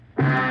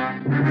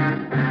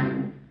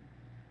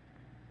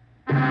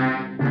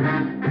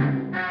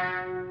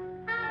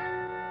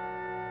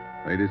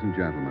Ladies and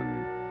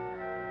gentlemen,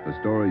 the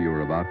story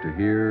you're about to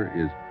hear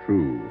is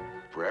true.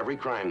 For every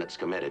crime that's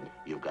committed,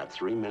 you've got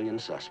 3 million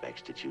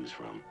suspects to choose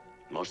from.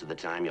 Most of the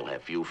time, you'll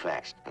have few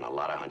facts and a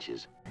lot of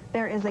hunches.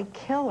 There is a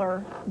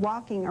killer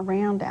walking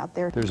around out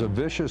there. There's a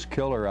vicious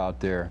killer out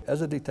there.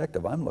 As a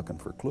detective, I'm looking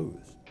for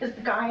clues. Is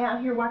the guy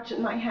out here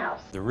watching my house?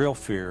 The real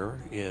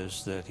fear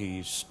is that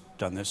he's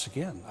done this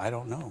again. I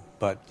don't know.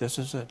 But this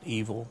is an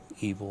evil,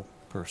 evil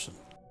person.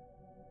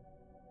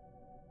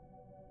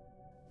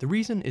 The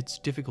reason it's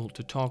difficult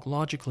to talk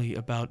logically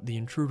about the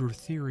intruder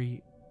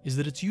theory is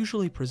that it's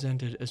usually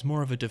presented as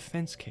more of a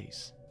defense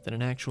case than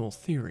an actual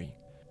theory.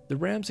 The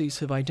Ramseys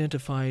have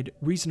identified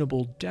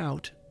reasonable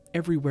doubt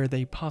everywhere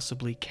they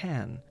possibly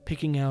can,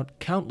 picking out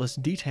countless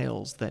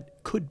details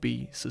that could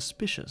be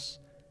suspicious.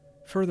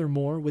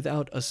 Furthermore,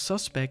 without a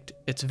suspect,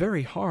 it's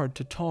very hard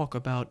to talk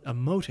about a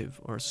motive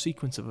or a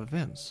sequence of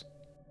events.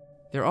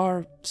 There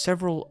are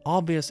several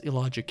obvious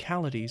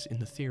illogicalities in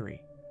the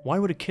theory. Why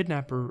would a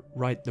kidnapper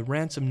write the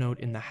ransom note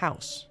in the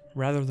house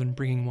rather than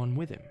bringing one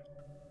with him?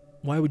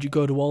 Why would you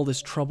go to all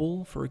this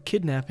trouble for a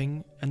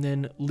kidnapping and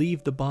then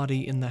leave the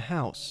body in the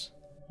house?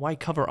 Why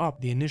cover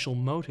up the initial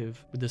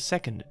motive with a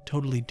second,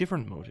 totally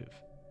different motive?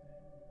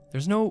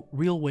 There's no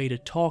real way to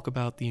talk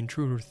about the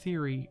intruder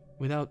theory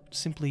without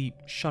simply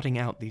shutting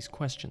out these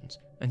questions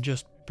and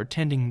just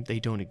pretending they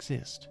don't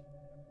exist.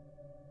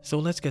 So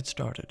let's get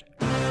started.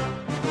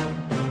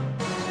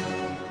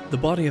 The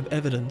body of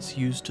evidence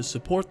used to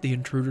support the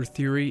intruder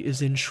theory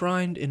is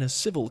enshrined in a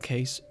civil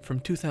case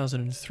from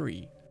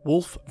 2003,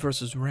 Wolf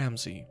versus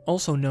Ramsey,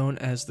 also known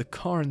as the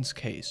Carnes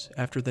case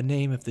after the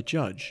name of the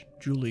judge,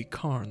 Julie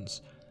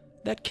Carnes.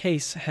 That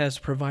case has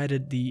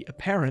provided the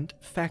apparent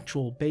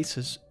factual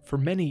basis for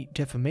many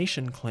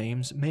defamation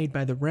claims made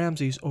by the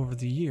Ramseys over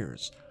the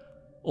years,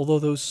 although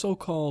those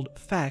so-called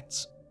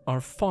facts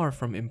are far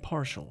from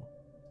impartial.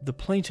 The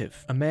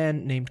plaintiff, a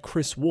man named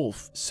Chris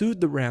Wolf,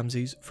 sued the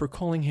Ramseys for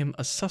calling him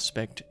a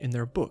suspect in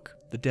their book,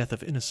 The Death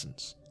of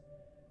Innocence.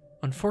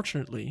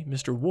 Unfortunately,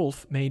 Mr.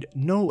 Wolf made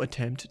no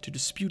attempt to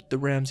dispute the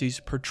Ramseys'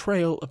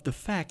 portrayal of the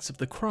facts of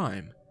the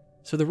crime,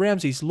 so the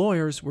Ramseys'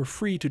 lawyers were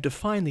free to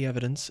define the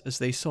evidence as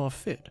they saw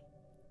fit.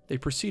 They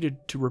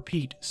proceeded to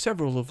repeat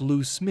several of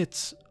Lou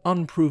Smith's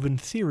unproven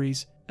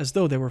theories as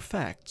though they were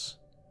facts.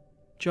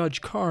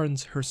 Judge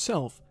Carnes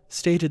herself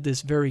stated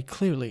this very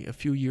clearly a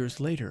few years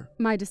later.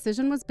 My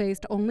decision was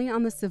based only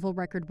on the civil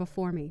record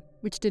before me,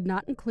 which did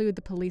not include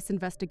the police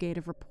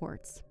investigative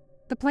reports.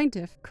 The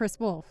plaintiff, Chris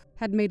Wolf,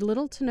 had made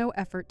little to no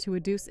effort to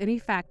adduce any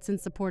facts in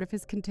support of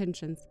his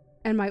contentions,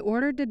 and my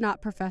order did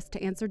not profess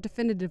to answer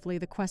definitively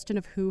the question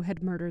of who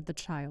had murdered the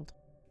child.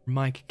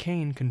 Mike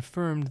Kane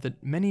confirmed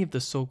that many of the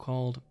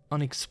so-called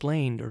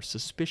unexplained or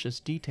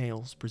suspicious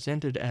details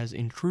presented as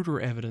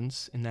intruder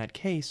evidence in that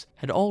case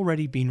had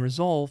already been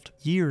resolved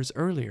years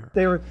earlier.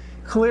 They were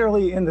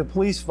clearly in the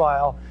police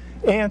file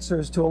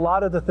answers to a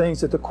lot of the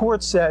things that the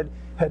court said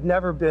had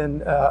never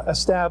been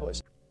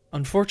established.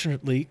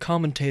 Unfortunately,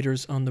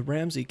 commentators on the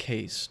Ramsey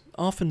case,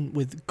 often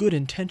with good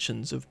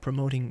intentions of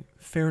promoting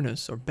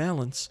fairness or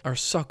balance, are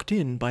sucked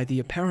in by the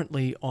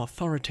apparently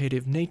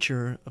authoritative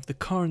nature of the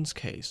Carnes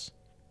case.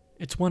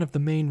 It's one of the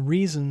main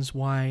reasons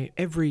why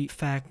every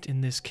fact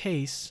in this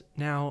case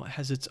now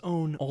has its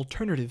own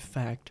alternative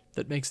fact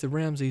that makes the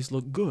Ramseys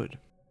look good.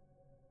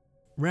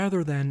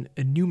 Rather than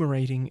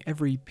enumerating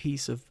every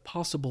piece of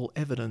possible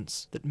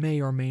evidence that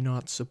may or may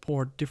not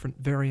support different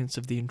variants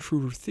of the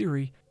intruder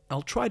theory,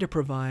 I'll try to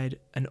provide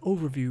an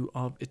overview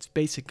of its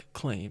basic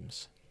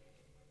claims.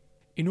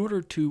 In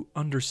order to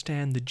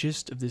understand the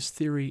gist of this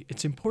theory,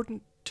 it's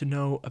important to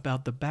know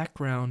about the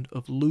background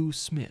of Lou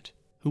Smith,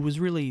 who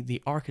was really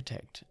the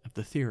architect of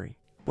the theory.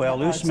 Well,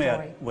 Lou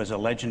Smith was a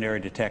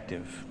legendary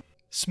detective.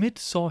 Smith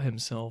saw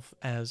himself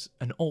as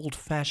an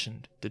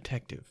old-fashioned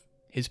detective.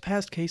 His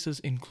past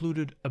cases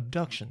included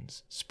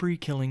abductions, spree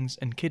killings,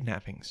 and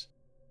kidnappings.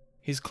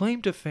 His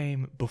claim to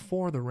fame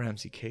before the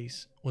Ramsey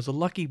case was a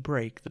lucky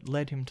break that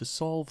led him to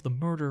solve the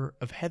murder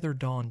of Heather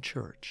Dawn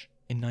Church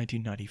in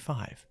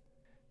 1995.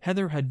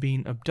 Heather had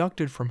been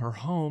abducted from her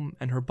home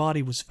and her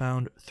body was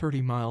found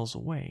 30 miles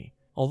away.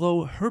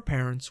 Although her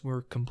parents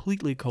were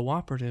completely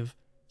cooperative,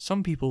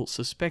 some people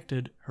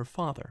suspected her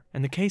father,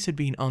 and the case had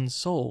been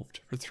unsolved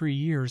for 3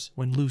 years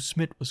when Lou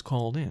Smith was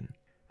called in.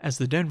 As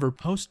the Denver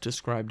Post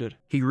described it,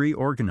 he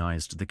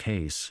reorganized the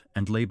case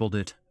and labeled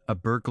it a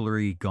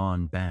burglary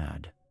gone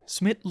bad.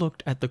 Smith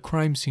looked at the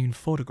crime scene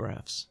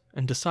photographs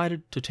and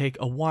decided to take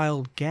a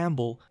wild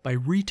gamble by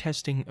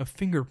retesting a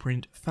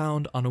fingerprint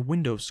found on a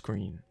window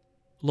screen.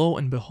 Lo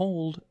and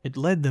behold, it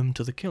led them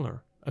to the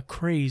killer, a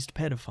crazed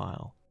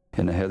pedophile.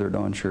 In the Heather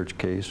Dawn Church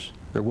case,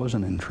 there was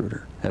an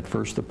intruder. At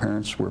first, the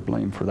parents were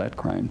blamed for that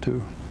crime,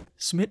 too.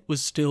 Smith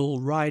was still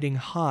riding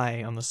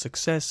high on the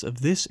success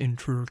of this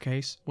intruder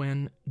case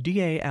when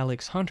DA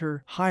Alex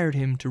Hunter hired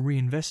him to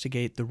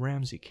reinvestigate the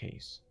Ramsey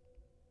case.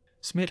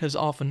 Smith has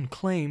often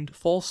claimed,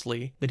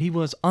 falsely, that he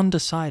was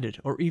undecided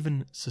or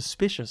even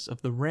suspicious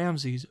of the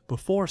Ramseys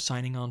before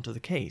signing on to the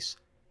case,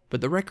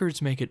 but the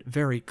records make it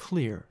very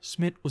clear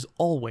Smith was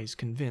always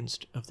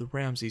convinced of the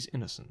Ramseys'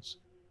 innocence.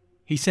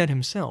 He said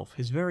himself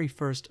his very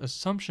first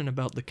assumption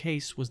about the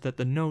case was that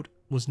the note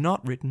was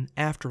not written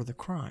after the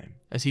crime.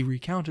 As he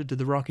recounted to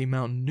the Rocky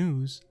Mountain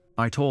News,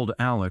 I told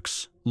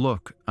Alex,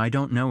 "Look, I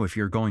don't know if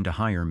you're going to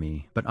hire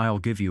me, but I'll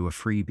give you a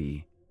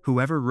freebie.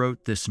 Whoever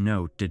wrote this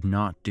note did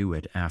not do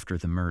it after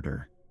the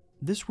murder."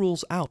 this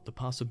rules out the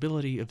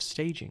possibility of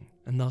staging,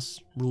 and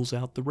thus rules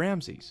out the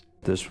Ramseys.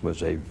 This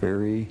was a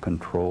very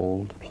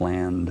controlled,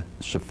 planned,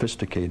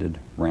 sophisticated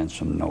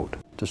ransom note.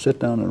 To sit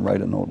down and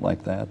write a note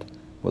like that,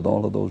 with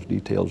all of those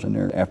details in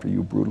there after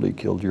you brutally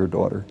killed your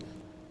daughter,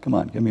 come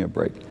on, give me a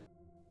break.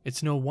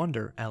 It's no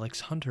wonder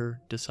Alex Hunter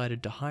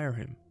decided to hire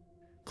him.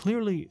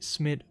 Clearly,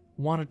 Smith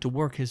wanted to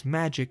work his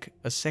magic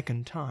a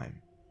second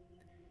time.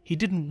 He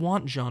didn't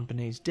want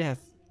JonBenet's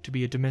death to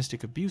be a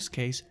domestic abuse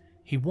case,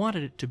 he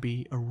wanted it to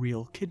be a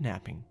real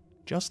kidnapping,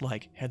 just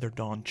like Heather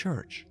Dawn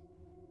Church.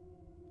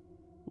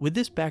 With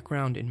this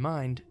background in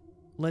mind,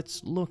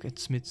 let's look at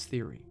Smith's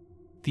theory.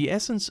 The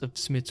essence of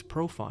Smith's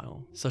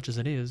profile, such as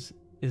it is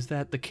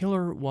that the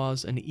killer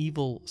was an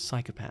evil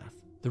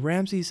psychopath. The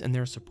Ramseys and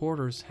their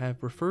supporters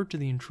have referred to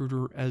the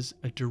intruder as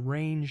a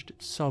deranged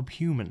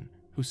subhuman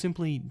who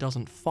simply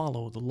doesn't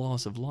follow the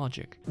laws of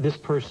logic. This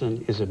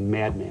person is a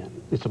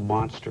madman. It's a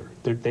monster.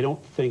 They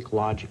don't think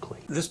logically.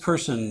 This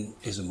person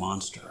is a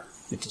monster.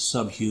 It's a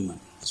subhuman.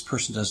 This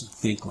person doesn't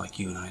think like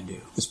you and I do.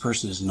 This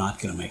person is not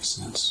going to make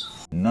sense.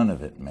 None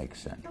of it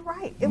makes sense. You're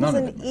right. It was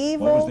an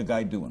evil. What was the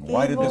guy doing?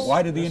 Why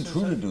did the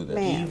intruder do this?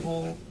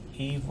 Man.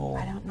 Evil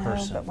I don't know,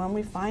 person. but when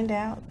we find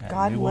out, And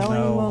God we willing,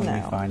 we'll when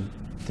know. we find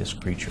this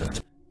creature.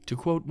 To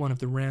quote one of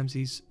the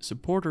Ramseys'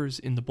 supporters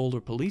in the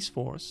Boulder Police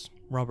Force,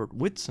 Robert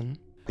Whitson,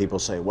 people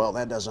say, well,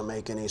 that doesn't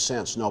make any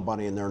sense.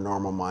 Nobody in their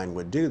normal mind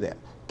would do that.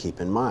 Keep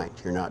in mind,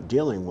 you're not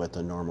dealing with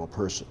a normal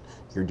person.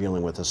 You're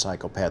dealing with a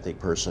psychopathic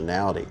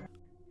personality.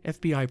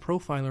 FBI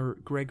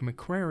profiler Greg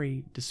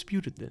McCrary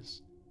disputed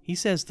this. He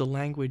says the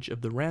language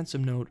of the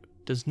ransom note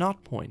does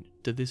not point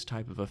to this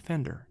type of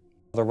offender.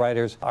 The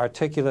writer's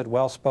articulate,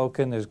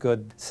 well-spoken, there's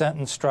good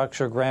sentence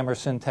structure, grammar,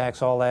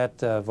 syntax, all that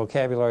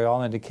vocabulary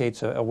all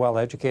indicates a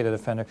well-educated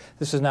offender.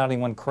 This is not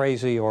anyone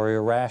crazy or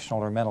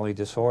irrational or mentally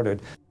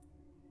disordered.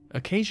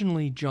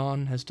 Occasionally,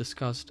 John has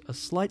discussed a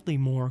slightly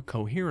more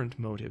coherent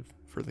motive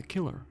for the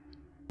killer.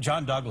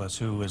 John Douglas,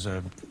 who is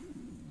a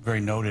very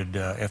noted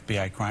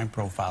FBI crime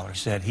profiler,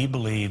 said he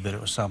believed that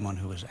it was someone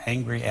who was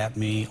angry at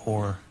me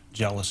or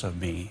jealous of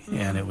me,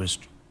 and it was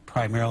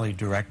primarily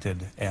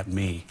directed at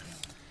me.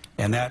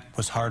 And that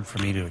was hard for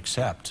me to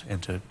accept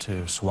and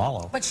to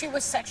swallow. But she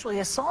was sexually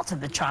assaulted,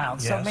 the child,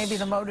 Yes. so maybe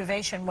the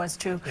motivation was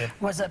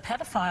a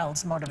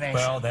pedophile's motivation.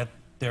 Well,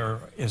 there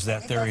is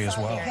that theory as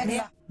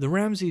well. The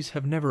Ramseys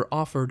have never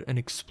offered an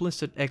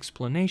explicit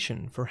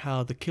explanation for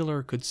how the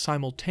killer could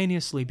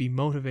simultaneously be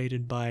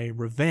motivated by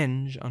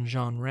revenge on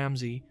John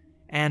Ramsey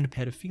and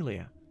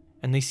pedophilia,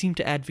 and they seem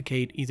to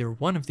advocate either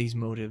one of these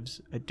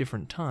motives at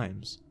different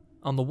times.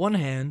 On the one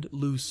hand,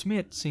 Lou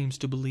Smith seems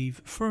to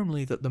believe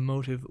firmly that the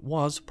motive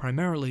was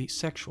primarily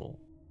sexual.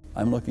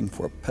 I'm looking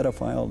for a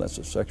pedophile that's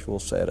a sexual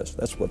sadist.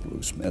 That's what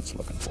Lou Smith's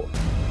looking for.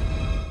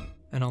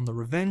 And on the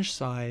revenge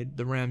side,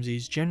 the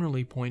Ramseys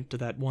generally point to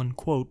that one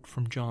quote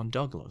from John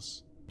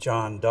Douglas.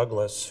 John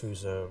Douglas,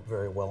 who's a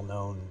very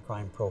well-known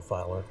crime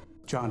profiler.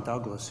 John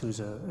Douglas, who's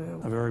a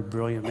very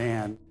brilliant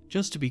man.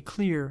 Just to be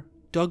clear,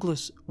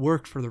 Douglas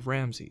worked for the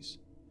Ramseys.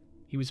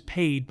 He was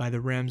paid by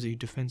the Ramsey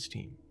defense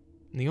team,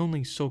 and the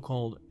only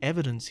so-called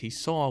evidence he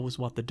saw was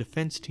what the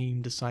defense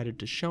team decided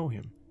to show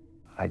him.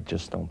 I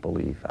just don't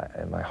believe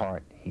in my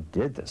heart he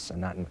did this,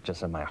 and not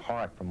just in my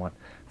heart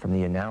from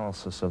the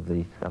analysis of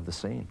the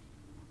scene.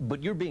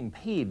 But you're being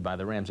paid by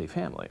the Ramsey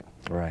family.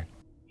 Right.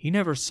 He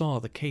never saw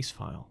the case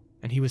file,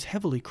 and he was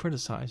heavily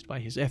criticized by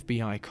his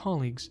FBI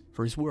colleagues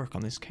for his work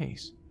on this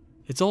case.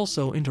 It's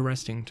also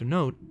interesting to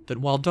note that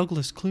while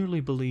Douglas clearly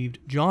believed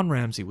John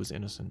Ramsey was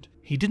innocent,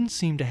 he didn't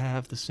seem to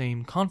have the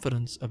same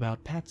confidence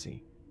about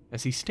Patsy.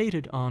 As he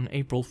stated on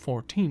April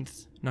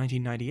 14th,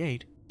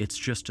 1998, "It's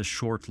just a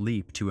short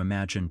leap to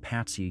imagine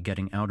Patsy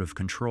getting out of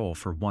control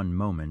for one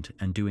moment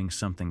and doing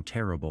something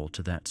terrible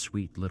to that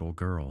sweet little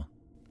girl."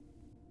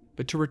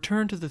 But to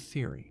return to the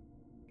theory,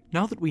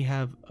 now that we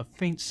have a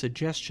faint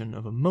suggestion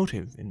of a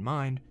motive in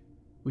mind,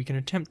 we can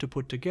attempt to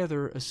put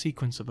together a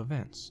sequence of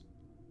events.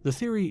 The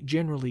theory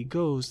generally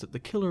goes that the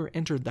killer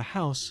entered the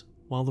house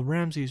while the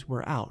Ramseys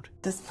were out.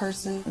 This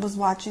person was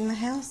watching the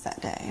house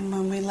that day, and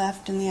when we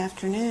left in the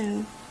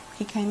afternoon,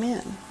 he came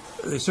in.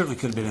 They certainly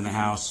could have been in the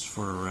house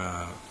for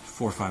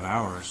 4 or 5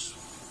 hours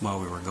while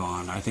we were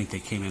gone. I think they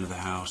came into the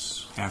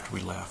house after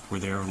we left. Were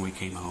there when we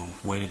came home.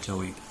 Waited till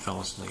we fell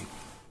asleep.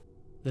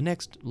 The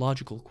next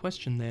logical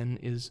question then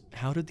is,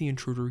 how did the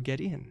intruder get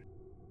in?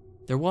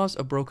 There was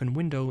a broken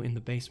window in the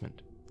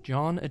basement.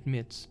 John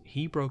admits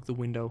he broke the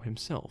window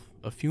himself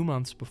a few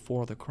months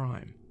before the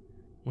crime.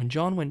 When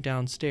John went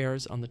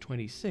downstairs on the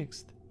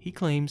 26th, he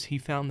claims he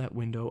found that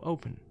window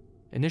open.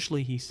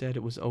 Initially he said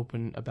it was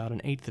open about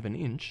 1/8 of an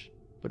inch,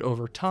 but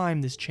over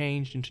time this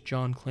changed into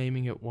John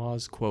claiming it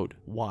was, quote,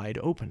 wide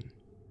open.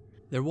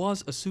 There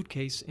was a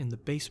suitcase in the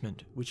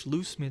basement, which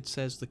Lou Smith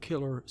says the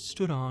killer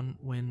stood on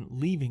when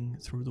leaving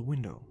through the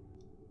window.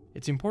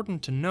 It's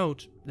important to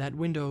note that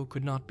window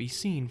could not be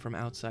seen from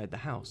outside the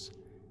house.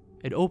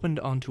 It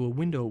opened onto a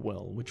window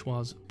well, which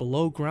was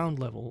below ground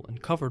level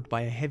and covered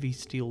by a heavy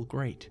steel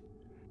grate.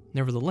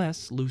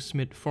 Nevertheless, Lou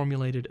Smith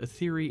formulated a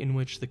theory in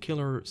which the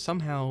killer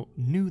somehow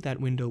knew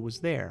that window was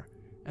there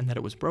and that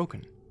it was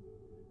broken.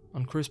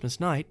 On Christmas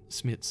night,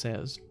 Smith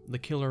says, the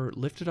killer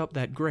lifted up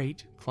that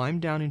grate,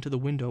 climbed down into the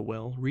window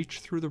well,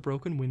 reached through the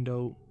broken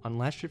window,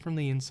 unlatched it from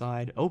the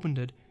inside, opened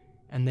it,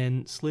 and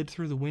then slid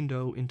through the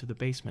window into the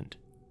basement.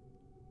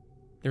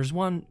 There's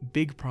one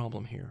big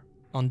problem here.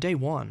 On day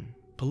one,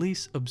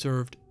 police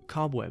observed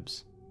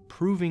cobwebs,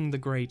 proving the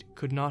grate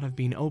could not have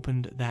been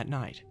opened that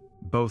night.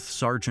 Both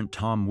Sergeant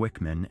Tom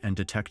Wickman and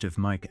Detective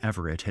Mike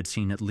Everett had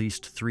seen at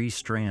least 3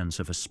 strands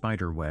of a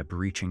spider web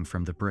reaching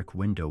from the brick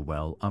window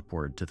well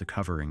upward to the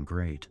covering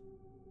grate.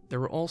 There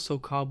were also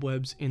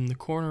cobwebs in the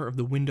corner of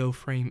the window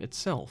frame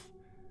itself.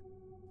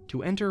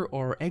 To enter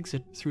or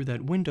exit through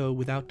that window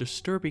without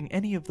disturbing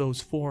any of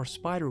those 4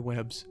 spider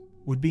webs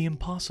would be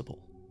impossible.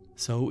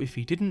 So if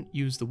he didn't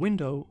use the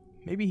window,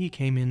 maybe he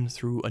came in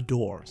through a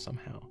door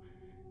somehow.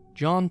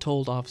 John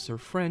told Officer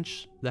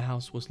French the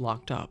house was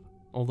locked up,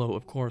 although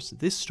of course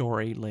this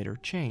story later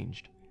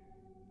changed.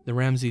 The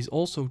Ramseys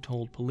also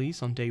told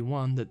police on day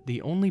one that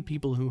the only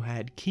people who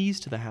had keys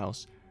to the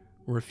house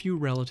were a few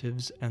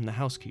relatives and the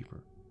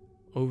housekeeper.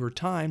 Over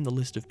time, the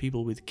list of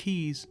people with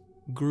keys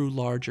grew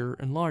larger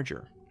and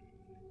larger.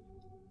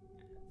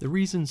 The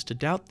reasons to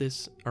doubt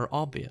this are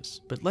obvious,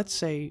 but let's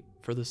say,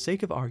 for the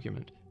sake of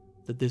argument,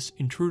 that this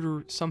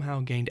intruder somehow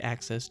gained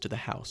access to the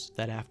house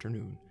that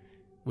afternoon,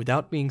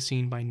 without being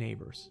seen by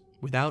neighbors,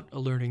 without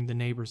alerting the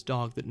neighbor's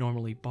dog that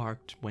normally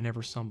barked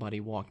whenever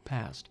somebody walked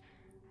past,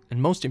 and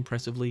most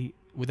impressively,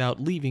 without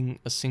leaving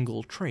a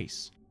single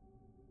trace.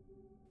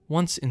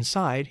 Once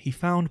inside, he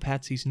found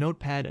Patsy's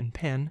notepad and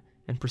pen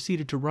and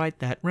proceeded to write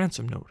that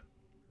ransom note.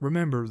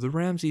 Remember, the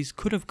Ramseys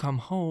could have come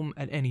home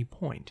at any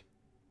point.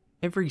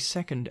 Every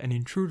second an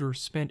intruder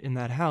spent in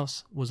that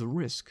house was a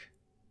risk,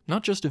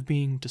 not just of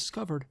being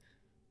discovered,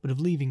 but of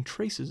leaving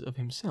traces of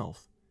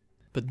himself.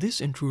 But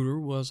this intruder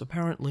was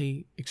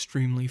apparently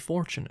extremely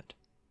fortunate.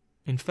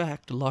 In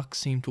fact, luck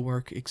seemed to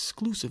work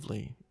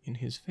exclusively in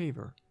his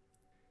favor.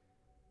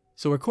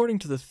 So according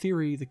to the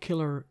theory, the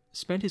killer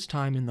spent his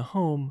time in the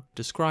home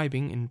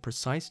describing in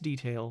precise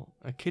detail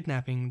a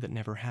kidnapping that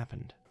never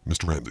happened.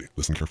 Mr. Ramsey,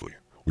 listen carefully.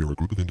 We are a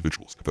group of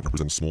individuals that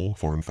represent a small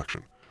foreign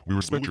faction. We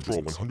respect your draw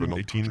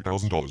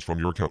 $118,000 from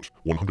your account.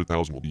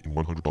 $100,000 will be in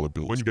 $100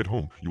 bills. When you get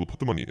home, you will put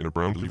the money in a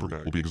brown delivery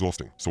bag. It will be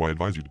exhausting, so I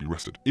advise you to be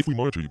rested. If we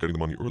monitor you getting the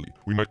money early,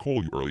 we might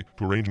call you early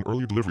to arrange an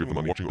early delivery of the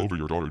money. Watching over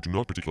your daughter do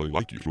not particularly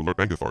like you to alert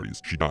bank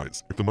authorities. She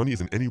dies. If the money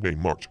is in any way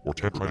marked or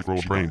tampered with, throw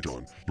a brain,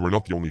 John. You are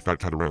not the only fat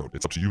cat around.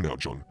 It's up to you now,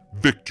 John.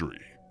 Victory.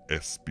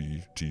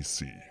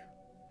 SBTC.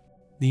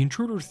 The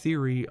intruder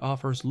theory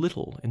offers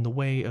little in the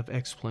way of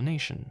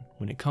explanation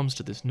when it comes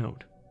to this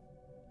note.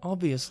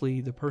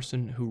 Obviously, the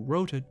person who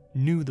wrote it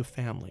knew the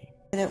family.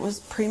 It was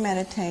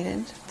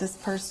premeditated. This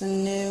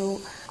person knew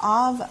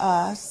of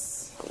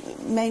us,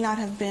 may not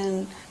have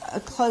been a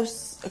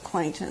close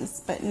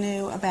acquaintance, but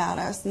knew about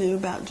us, knew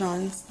about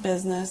John's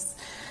business,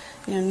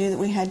 knew that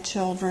we had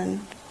children.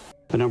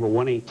 The number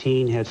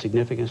 118 had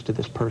significance to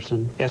this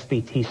person.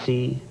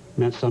 SBTC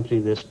meant something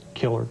to this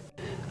killer.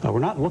 We're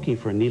not looking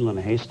for a needle in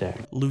a haystack.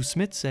 Lou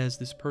Smith says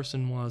this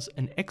person was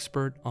an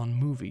expert on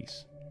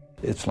movies.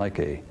 It's like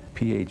a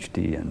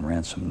PhD in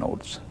ransom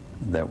notes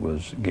that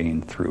was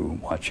gained through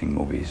watching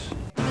movies.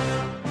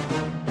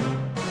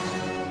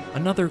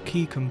 Another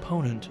key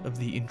component of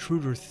the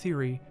intruder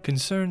theory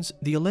concerns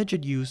the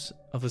alleged use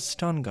of a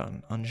stun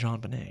gun on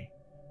JonBenet.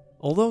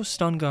 Although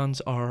stun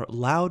guns are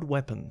loud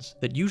weapons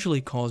that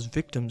usually cause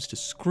victims to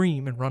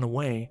scream and run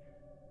away,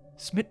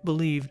 Smith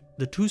believed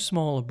the 2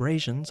 small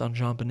abrasions on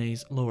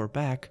JonBenet's lower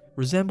back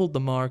resembled the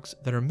marks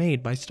that are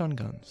made by stun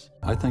guns.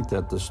 I think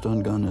that the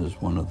stun gun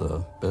is one of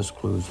the best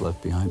clues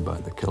left behind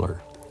by the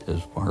killer,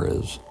 as far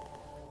as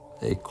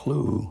a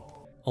clue.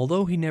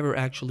 Although he never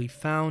actually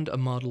found a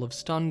model of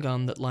stun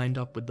gun that lined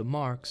up with the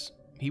marks,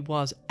 he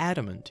was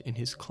adamant in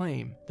his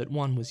claim that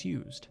one was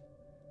used.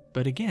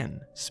 But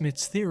again,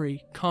 Smith's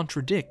theory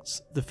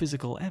contradicts the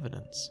physical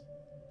evidence.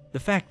 The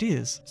fact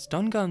is,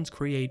 stun guns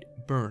create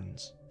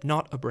burns,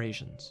 not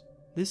abrasions.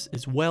 This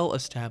is well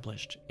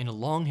established in a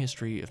long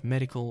history of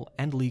medical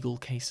and legal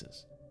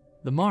cases.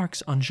 The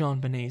marks on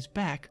JonBenet's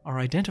back are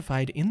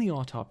identified in the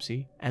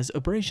autopsy as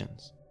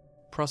abrasions.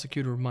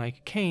 Prosecutor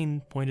Mike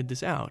Kane pointed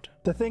this out.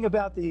 The thing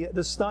about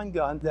the stun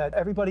gun that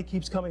everybody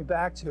keeps coming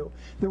back to,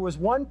 there was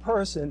one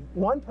person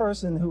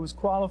who was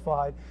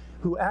qualified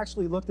who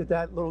actually looked at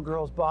that little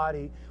girl's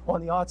body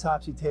on the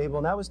autopsy table,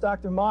 and that was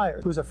Dr.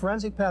 Myers, who's a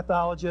forensic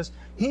pathologist.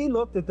 He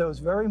looked at those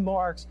very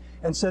marks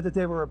and said that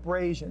they were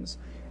abrasions.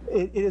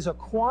 It is a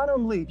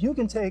quantum leap. You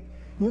can take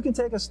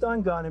a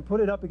stun gun and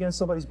put it up against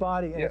somebody's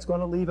body and it's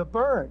going to leave a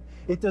burn.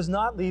 It does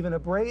not leave an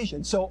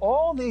abrasion. So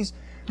all these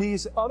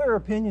These other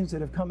opinions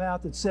that have come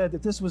out that said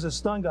that this was a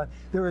stun gun,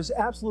 there is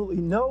absolutely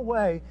no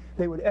way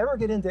they would ever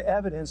get into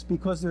evidence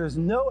because there is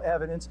no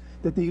evidence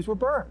that these were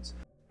burns.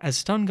 As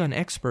stun gun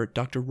expert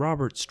Dr.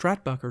 Robert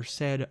Stratbucker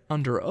said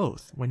under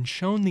oath when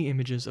shown the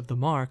images of the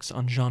marks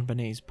on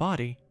JonBenet's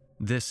body,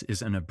 "This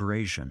is an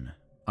abrasion.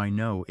 I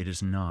know it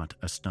is not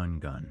a stun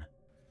gun."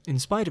 In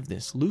spite of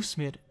this, Lou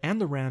Smit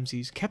and the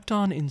Ramseys kept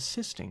on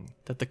insisting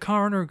that the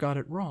coroner got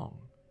it wrong,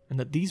 and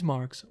that these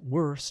marks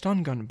were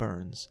stun gun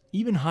burns,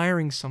 even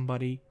hiring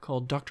somebody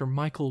called Dr.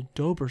 Michael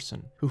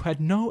Doberson, who had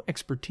no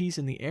expertise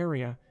in the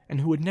area and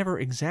who had never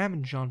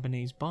examined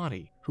JonBenet's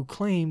body, who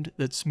claimed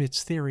that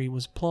Smith's theory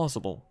was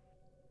plausible.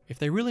 If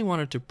they really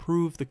wanted to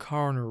prove the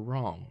coroner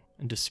wrong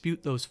and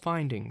dispute those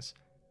findings,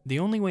 the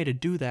only way to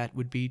do that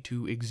would be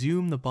to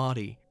exhume the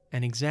body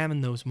and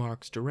examine those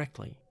marks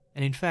directly.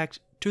 And in fact,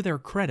 to their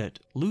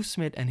credit, Lou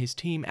Smit and his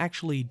team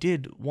actually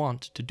did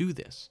want to do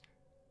this,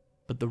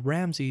 but the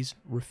Ramseys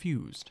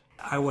refused.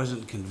 I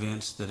wasn't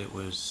convinced that it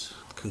was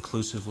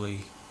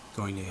conclusively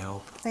going to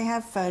help. They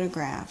have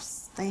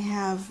photographs. They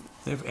have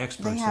experts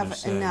they have that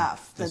have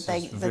enough that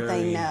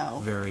they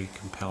know. Very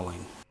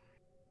compelling.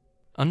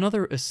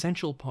 Another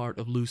essential part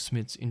of Lou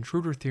Smit's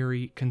intruder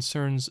theory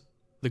concerns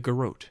the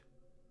garrote.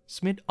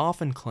 Smit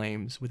often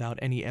claims, without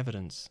any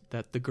evidence,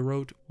 that the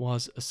garrote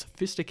was a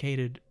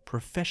sophisticated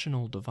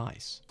professional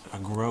device. A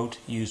garrote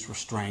used for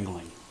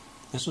strangling.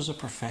 This was a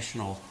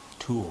professional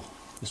tool.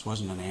 This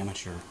wasn't an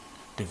amateur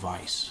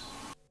device.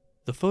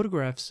 The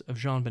photographs of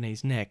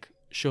JonBenet's neck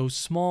show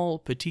small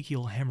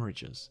petechial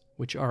hemorrhages,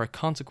 which are a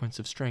consequence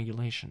of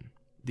strangulation.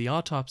 The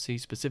autopsy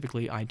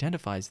specifically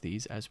identifies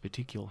these as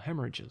petechial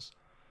hemorrhages.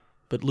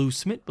 But Lou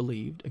Smit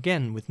believed,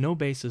 again with no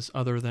basis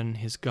other than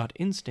his gut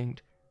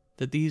instinct,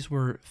 that these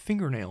were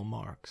fingernail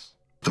marks.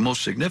 The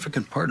most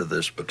significant part of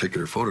this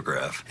particular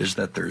photograph is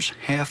that there's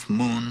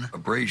half-moon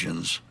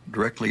abrasions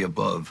directly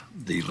above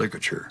the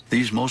ligature.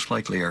 These most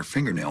likely are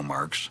fingernail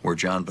marks where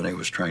JonBenet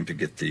was trying to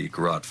get the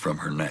garrote from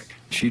her neck.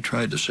 She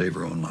tried to save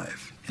her own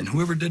life. And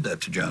whoever did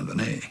that to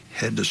JonBenet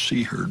had to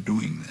see her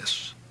doing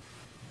this.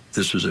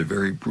 This is a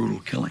very brutal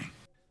killing.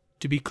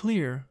 To be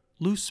clear,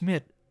 Lou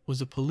Smit was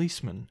a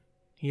policeman.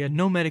 He had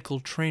no medical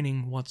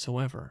training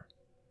whatsoever.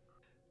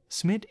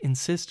 Smit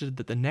insisted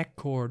that the neck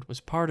cord was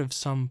part of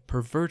some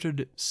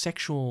perverted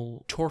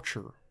sexual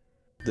torture.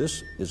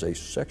 This is a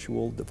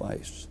sexual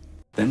device.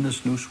 Then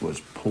this noose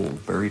was pulled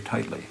very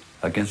tightly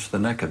against the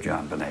neck of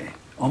JonBenet,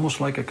 almost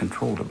like a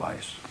control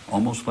device,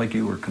 almost like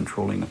you were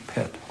controlling a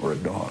pet or a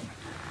dog.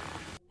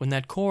 When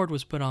that cord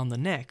was put on the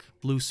neck,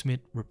 Lou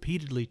Smit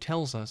repeatedly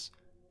tells us,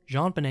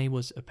 JonBenet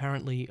was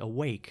apparently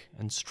awake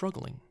and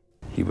struggling.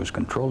 He was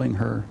controlling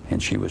her,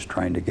 and she was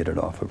trying to get it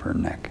off of her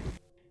neck.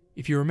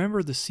 If you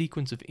remember the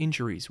sequence of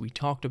injuries we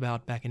talked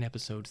about back in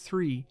episode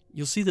 3,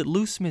 you'll see that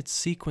Lou Smit's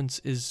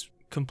sequence is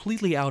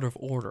completely out of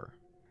order.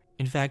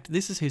 In fact,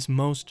 this is his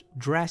most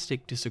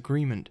drastic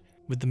disagreement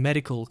with the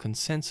medical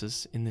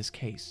consensus in this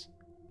case.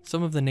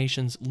 Some of the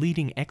nation's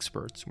leading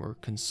experts were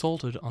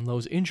consulted on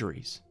those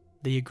injuries.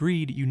 They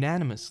agreed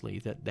unanimously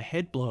that the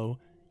head blow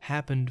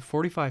happened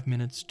 45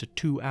 minutes to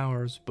 2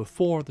 hours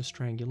before the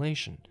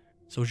strangulation,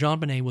 so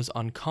JonBenet was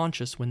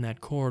unconscious when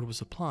that cord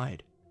was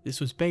applied. This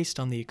was based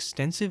on the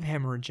extensive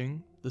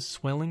hemorrhaging, the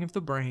swelling of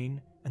the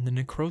brain, and the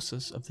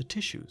necrosis of the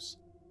tissues.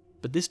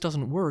 But this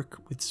doesn't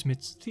work with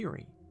Smit's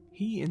theory.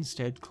 He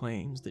instead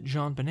claims that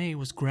JonBenet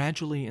was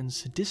gradually and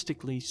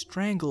sadistically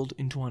strangled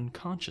into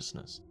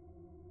unconsciousness,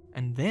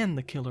 and then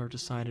the killer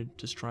decided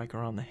to strike her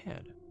on the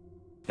head.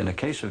 In the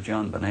case of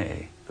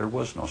JonBenet, there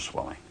was no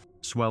swelling.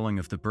 Swelling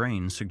of the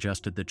brain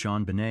suggested that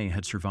JonBenet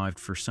had survived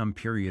for some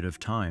period of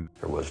time.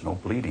 There was no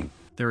bleeding.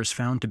 There is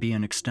found to be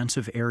an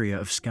extensive area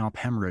of scalp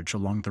hemorrhage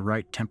along the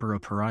right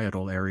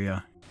temporoparietal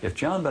area. If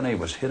JonBenet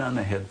was hit on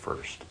the head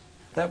first,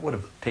 that would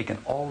have taken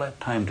all that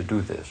time to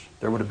do this.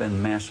 There would have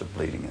been massive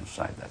bleeding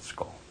inside that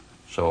skull.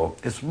 So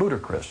it's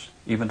ludicrous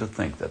even to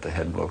think that the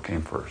head blow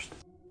came first.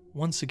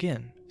 Once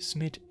again,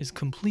 Smit is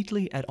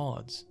completely at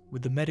odds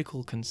with the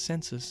medical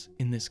consensus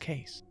in this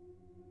case.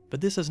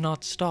 But this has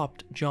not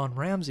stopped John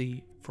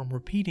Ramsey from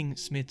repeating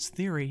Smit's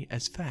theory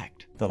as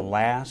fact. The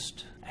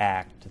last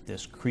act that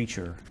this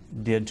creature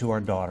did to our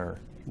daughter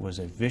was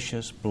a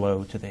vicious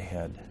blow to the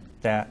head.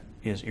 That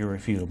is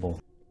irrefutable.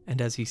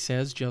 And as he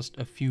says just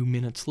a few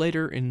minutes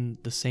later in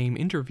the same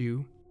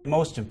interview,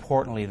 most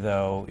importantly,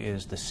 though,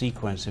 is the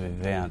sequence of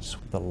events.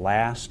 The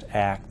last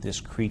act this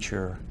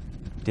creature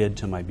did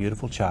to my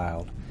beautiful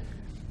child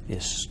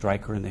is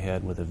strike her in the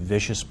head with a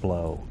vicious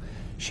blow.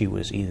 She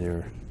was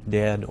either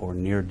dead or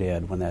near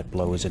dead when that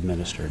blow was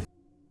administered.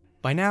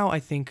 By now, I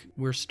think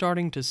we're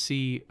starting to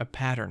see a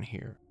pattern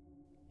here.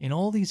 In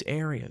all these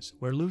areas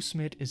where Lou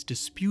Smit is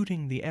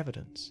disputing the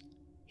evidence,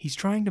 he's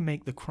trying to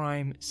make the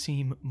crime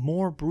seem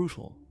more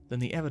brutal than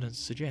the evidence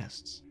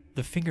suggests.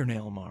 The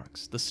fingernail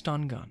marks, the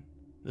stun gun,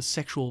 the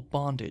sexual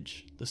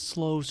bondage, the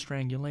slow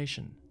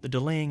strangulation, the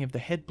delaying of the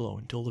head blow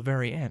until the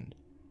very end.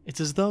 It's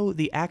as though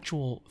the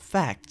actual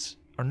facts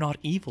are not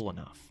evil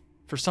enough.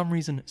 For some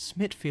reason,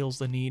 Smit feels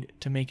the need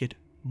to make it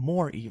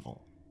more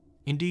evil.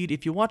 Indeed,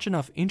 if you watch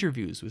enough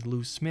interviews with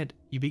Lou Smit,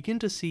 you begin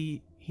to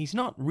see he's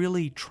not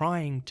really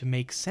trying to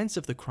make sense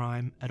of the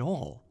crime at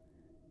all.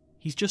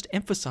 He's just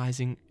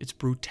emphasizing its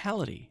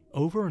brutality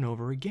over and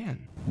over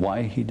again.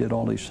 Why he did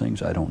all these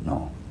things, I don't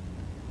know.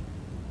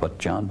 But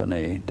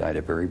JonBenet died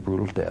a very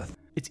brutal death.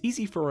 It's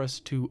easy for us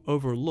to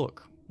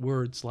overlook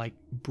words like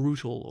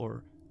brutal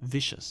or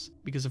vicious,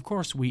 because of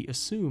course we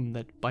assume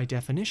that by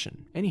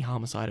definition, any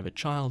homicide of a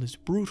child is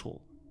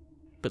brutal.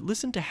 But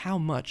listen to how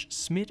much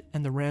Smit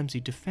and the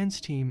Ramsey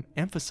defense team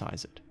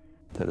emphasize it.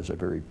 That is a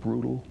very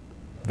brutal,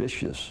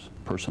 vicious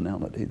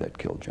personality that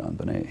killed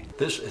JonBenet.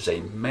 This is a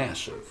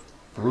massive,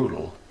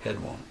 brutal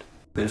head wound.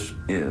 This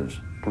is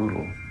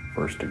brutal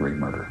first-degree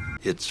murder.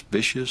 It's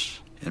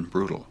vicious and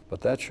brutal.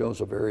 But that shows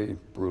a very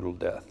brutal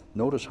death.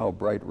 Notice how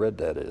bright red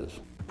that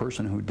is. The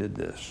person who did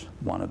this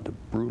wanted to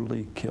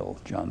brutally kill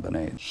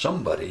JonBenet.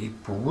 Somebody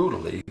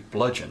brutally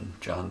bludgeoned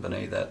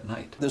JonBenet that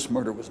night. This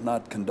murder was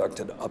not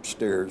conducted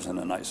upstairs in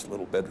a nice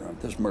little bedroom.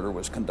 This murder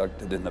was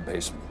conducted in the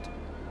basement,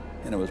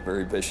 and it was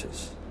very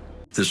vicious.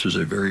 This was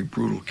a very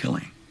brutal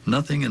killing.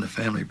 Nothing in the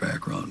family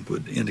background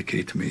would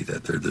indicate to me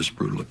that they're this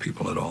brutal of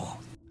people at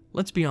all.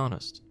 Let's be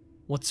honest.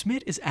 What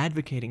Smit is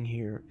advocating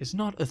here is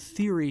not a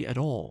theory at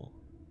all.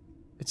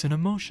 It's an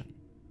emotion,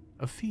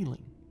 a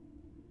feeling.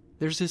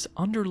 There's this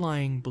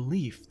underlying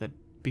belief that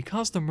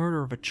because the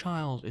murder of a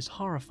child is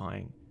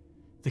horrifying,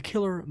 the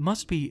killer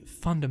must be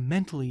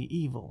fundamentally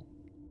evil.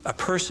 A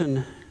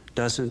person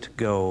doesn't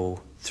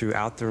go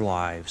throughout their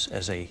lives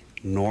as a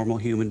normal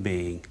human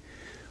being,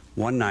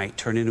 one night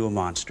turn into a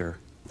monster.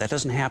 That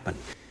doesn't happen.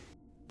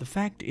 The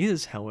fact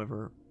is,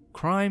 however,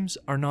 crimes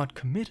are not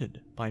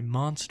committed by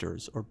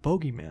monsters or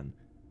bogeymen.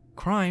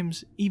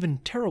 Crimes, even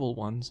terrible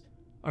ones,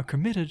 are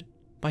committed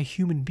by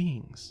human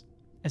beings.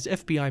 As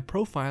FBI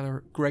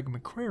profiler Greg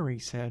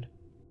McCrary said,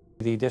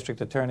 the district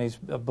attorneys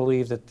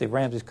believe that the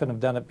Ramseys couldn't have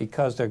done it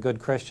because they're good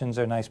Christians,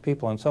 they're nice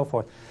people, and so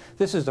forth.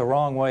 This is the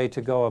wrong way to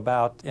go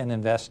about an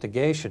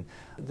investigation.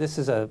 This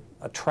is a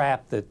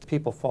trap that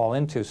people fall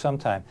into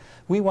sometimes.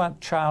 We want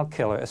child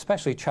killers,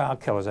 especially child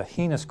killers, a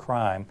heinous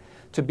crime,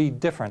 to be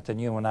different than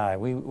you and I.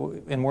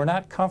 And we're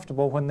not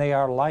comfortable when they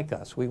are like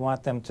us. We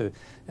want them to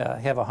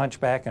have a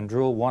hunchback and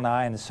drool one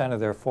eye in the center of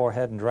their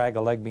forehead and drag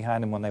a leg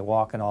behind them when they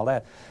walk and all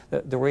that.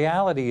 The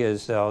reality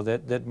is, though,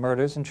 that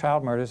murders and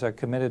child murders are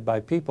committed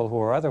by people who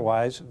are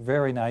otherwise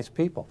very nice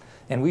people.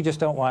 And we just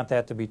don't want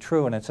that to be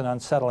true, and it's an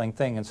unsettling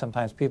thing, and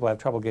sometimes people have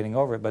trouble getting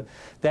over it. But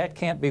that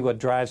can't be what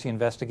drives the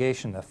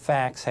investigation. The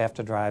facts have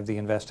to drive the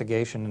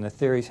investigation, and the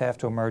theories have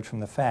to emerge from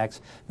the facts,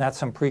 not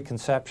some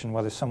preconception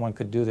whether someone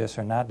could do this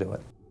or not do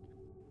it.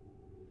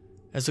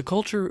 As a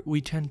culture, we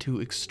tend to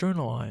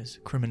externalize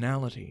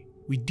criminality.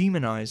 We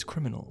demonize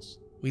criminals.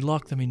 We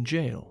lock them in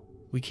jail.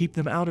 We keep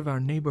them out of our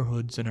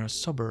neighborhoods and our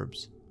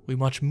suburbs. We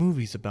watch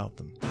movies about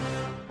them.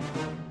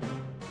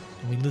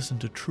 And we listen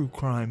to true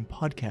crime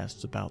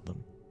podcasts about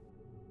them.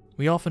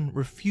 We often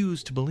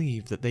refuse to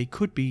believe that they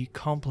could be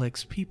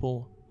complex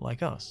people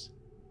like us.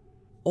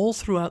 All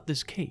throughout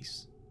this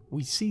case,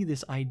 we see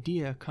this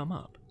idea come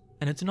up.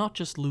 And it's not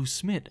just Lou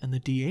Smit and the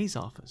DA's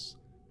office.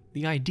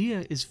 The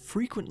idea is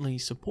frequently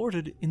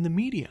supported in the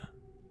media.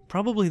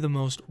 Probably the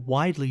most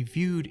widely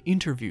viewed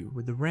interview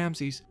with the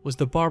Ramseys was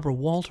the Barbara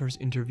Walters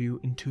interview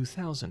in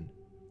 2000.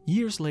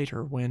 Years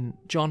later, when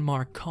John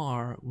Mark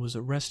Carr was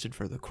arrested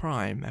for the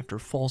crime after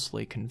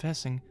falsely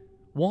confessing,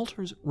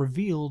 Walters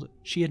revealed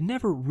she had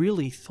never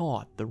really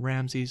thought the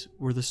Ramseys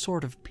were the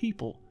sort of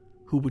people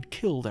who would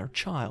kill their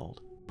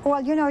child. Well,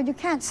 you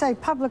can't say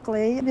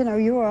publicly,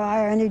 you or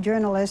I or any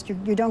journalist,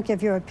 you don't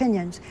give your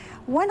opinions.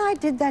 When I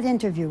did that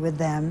interview with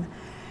them,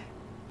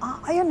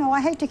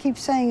 I hate to keep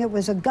saying it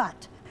was a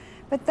gut,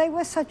 but they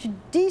were such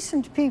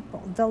decent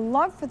people. The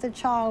love for the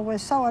child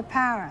was so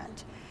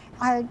apparent.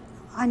 I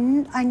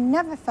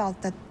never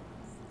felt that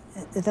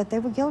they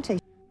were guilty.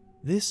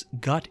 This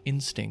gut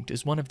instinct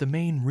is one of the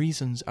main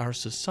reasons our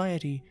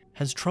society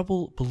has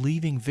trouble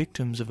believing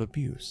victims of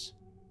abuse.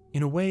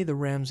 In a way, the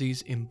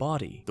Ramseys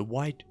embody the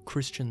white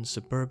Christian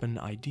suburban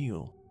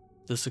ideal,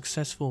 the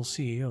successful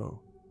CEO,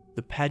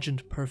 the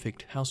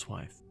pageant-perfect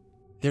housewife.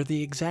 They're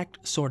the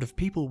exact sort of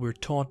people we're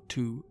taught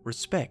to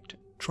respect,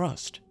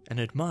 trust,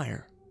 and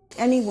admire.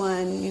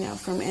 Anyone,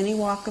 from any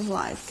walk of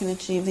life can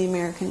achieve the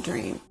American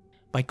dream.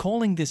 By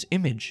calling this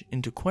image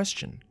into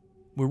question,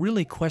 we're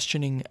really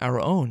questioning our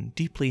own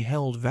deeply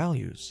held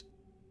values,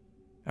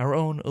 our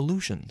own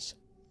illusions.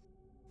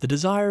 The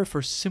desire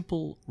for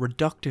simple,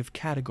 reductive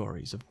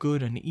categories of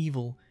good and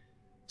evil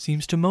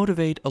seems to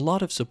motivate a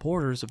lot of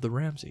supporters of the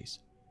Ramseys.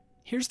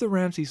 Here's the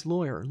Ramseys'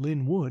 lawyer,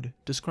 Lynn Wood,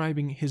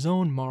 describing his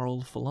own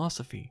moral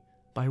philosophy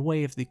by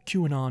way of the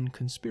QAnon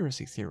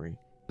conspiracy theory.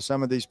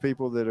 Some of these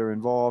people that are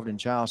involved in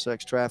child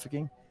sex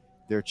trafficking,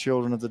 they're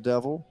children of the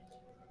devil.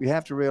 We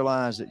have to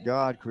realize that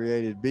God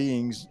created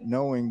beings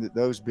knowing that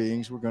those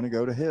beings were going to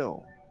go to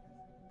hell.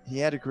 He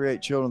had to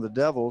create children of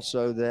the devil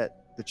so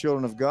that the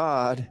children of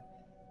God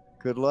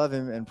could love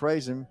him and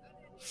praise him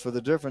for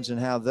the difference in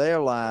how their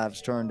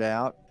lives turned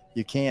out.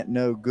 You can't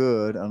know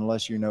good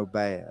unless you know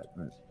bad.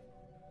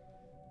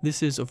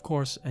 This is, of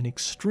course, an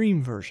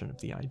extreme version of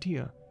the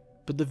idea,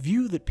 but the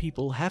view that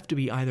people have to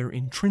be either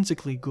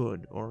intrinsically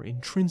good or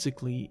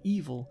intrinsically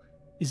evil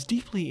is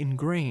deeply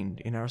ingrained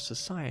in our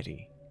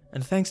society.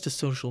 And thanks to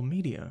social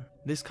media,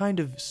 this kind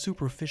of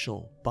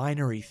superficial,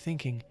 binary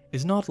thinking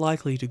is not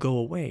likely to go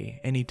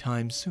away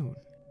anytime soon.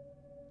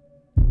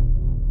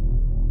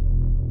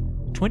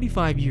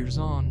 25 years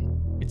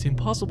on, it's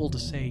impossible to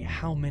say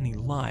how many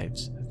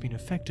lives have been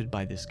affected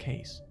by this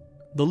case.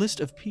 The list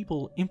of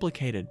people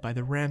implicated by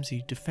the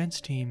Ramsey defense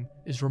team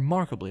is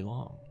remarkably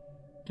long.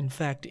 In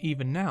fact,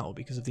 even now,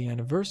 because of the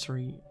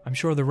anniversary, I'm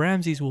sure the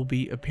Ramseys will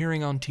be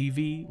appearing on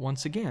TV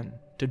once again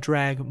to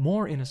drag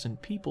more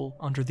innocent people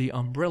under the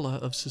umbrella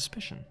of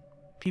suspicion.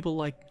 People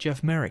like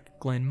Jeff Merrick,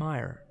 Glenn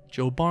Meyer,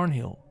 Joe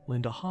Barnhill,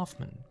 Linda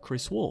Hoffman,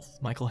 Chris Wolf,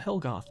 Michael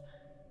Helgoth.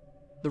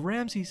 The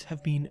Ramseys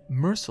have been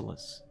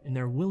merciless in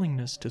their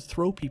willingness to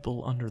throw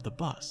people under the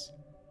bus.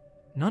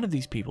 None of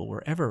these people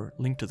were ever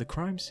linked to the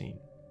crime scene.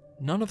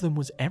 None of them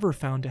was ever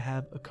found to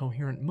have a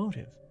coherent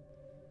motive.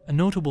 A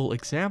notable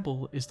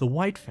example is the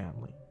White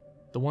family,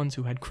 the ones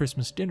who had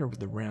Christmas dinner with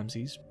the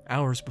Ramseys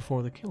hours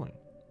before the killing.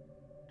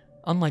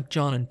 Unlike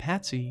John and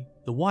Patsy,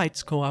 the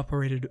Whites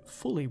cooperated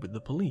fully with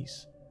the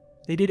police.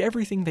 They did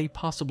everything they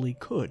possibly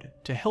could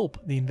to help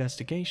the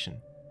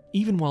investigation,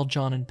 even while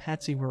John and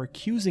Patsy were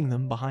accusing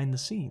them behind the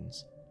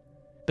scenes.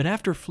 But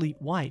after Fleet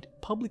White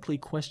publicly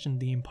questioned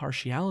the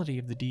impartiality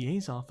of the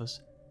DA's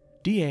office,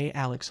 DA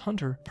Alex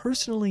Hunter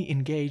personally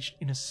engaged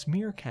in a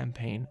smear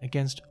campaign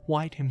against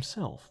White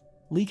himself,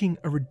 leaking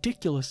a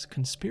ridiculous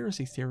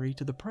conspiracy theory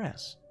to the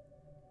press.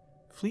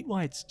 Fleet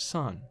White's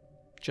son,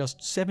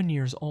 just 7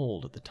 years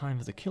old at the time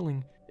of the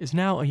killing, is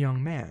now a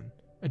young man.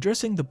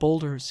 Addressing the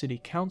Boulder City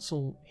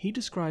Council, he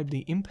described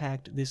the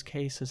impact this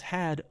case has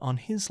had on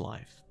his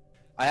life.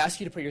 I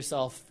ask you to put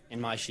yourself in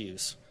my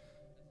shoes.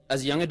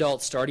 As a young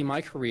adult starting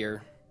my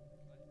career,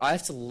 I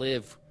have to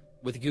live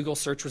with Google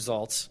search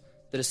results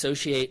that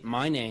associate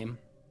my name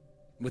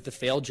with the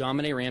failed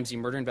JonBenet Ramsey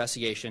murder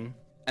investigation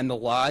and the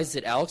lies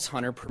that Alex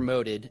Hunter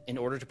promoted in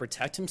order to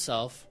protect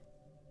himself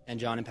and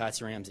John and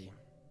Patsy Ramsey.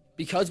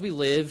 Because we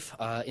live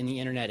in the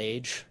internet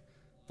age,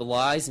 the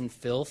lies and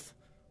filth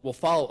will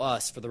follow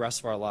us for the rest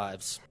of our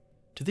lives.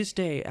 To this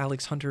day,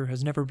 Alex Hunter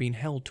has never been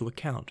held to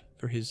account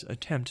for his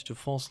attempt to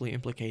falsely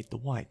implicate the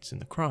Whites in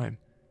the crime,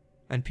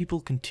 and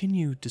people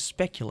continue to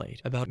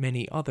speculate about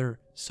many other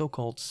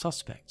so-called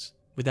suspects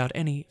without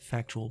any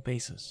factual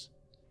basis.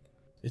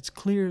 It's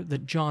clear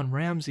that John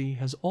Ramsey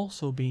has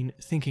also been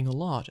thinking a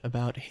lot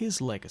about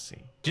his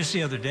legacy. Just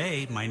the other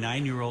day, my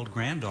 9-year-old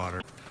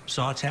granddaughter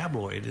saw a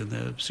tabloid in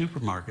the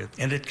supermarket,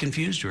 and it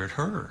confused her. It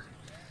hurt her.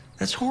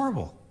 That's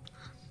horrible.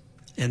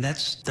 And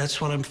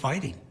that's what I'm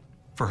fighting.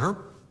 For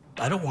her,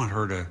 I don't want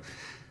her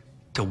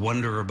to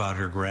wonder about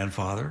her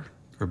grandfather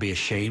or be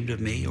ashamed of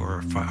me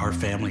or our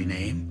family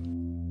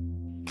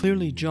name.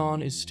 Clearly,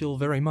 John is still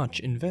very much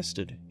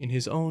invested in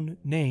his own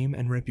name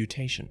and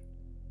reputation.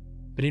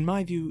 But in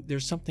my view,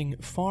 there's something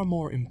far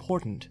more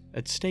important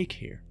at stake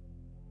here: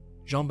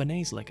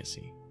 JonBenet's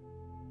legacy.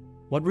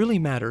 What really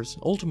matters,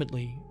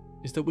 ultimately,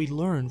 is that we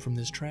learn from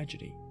this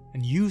tragedy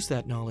and use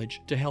that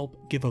knowledge to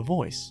help give a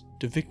voice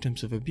to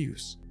victims of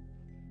abuse.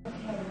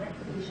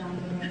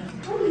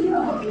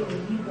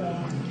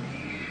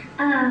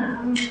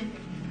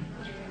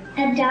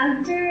 A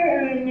doctor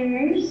or a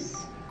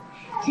nurse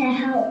to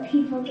help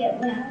people get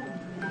well.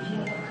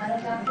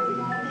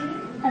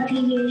 A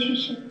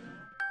pediatrician.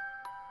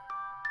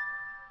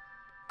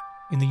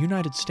 In the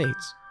United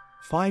States,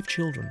 5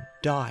 children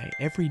die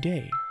every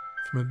day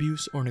from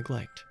abuse or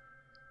neglect.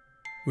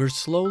 We're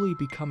slowly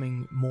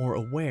becoming more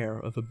aware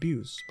of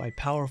abuse by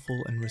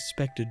powerful and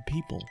respected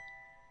people.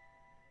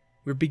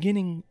 We're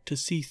beginning to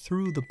see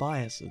through the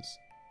biases,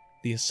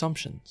 the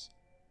assumptions,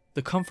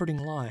 the comforting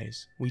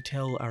lies we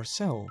tell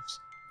ourselves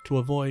to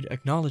avoid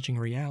acknowledging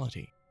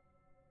reality.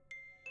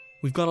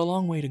 We've got a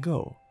long way to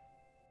go,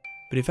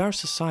 but if our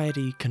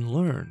society can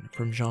learn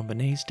from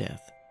JonBenet's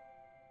death,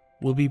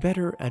 we'll be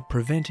better at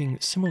preventing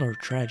similar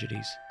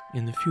tragedies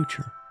in the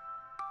future.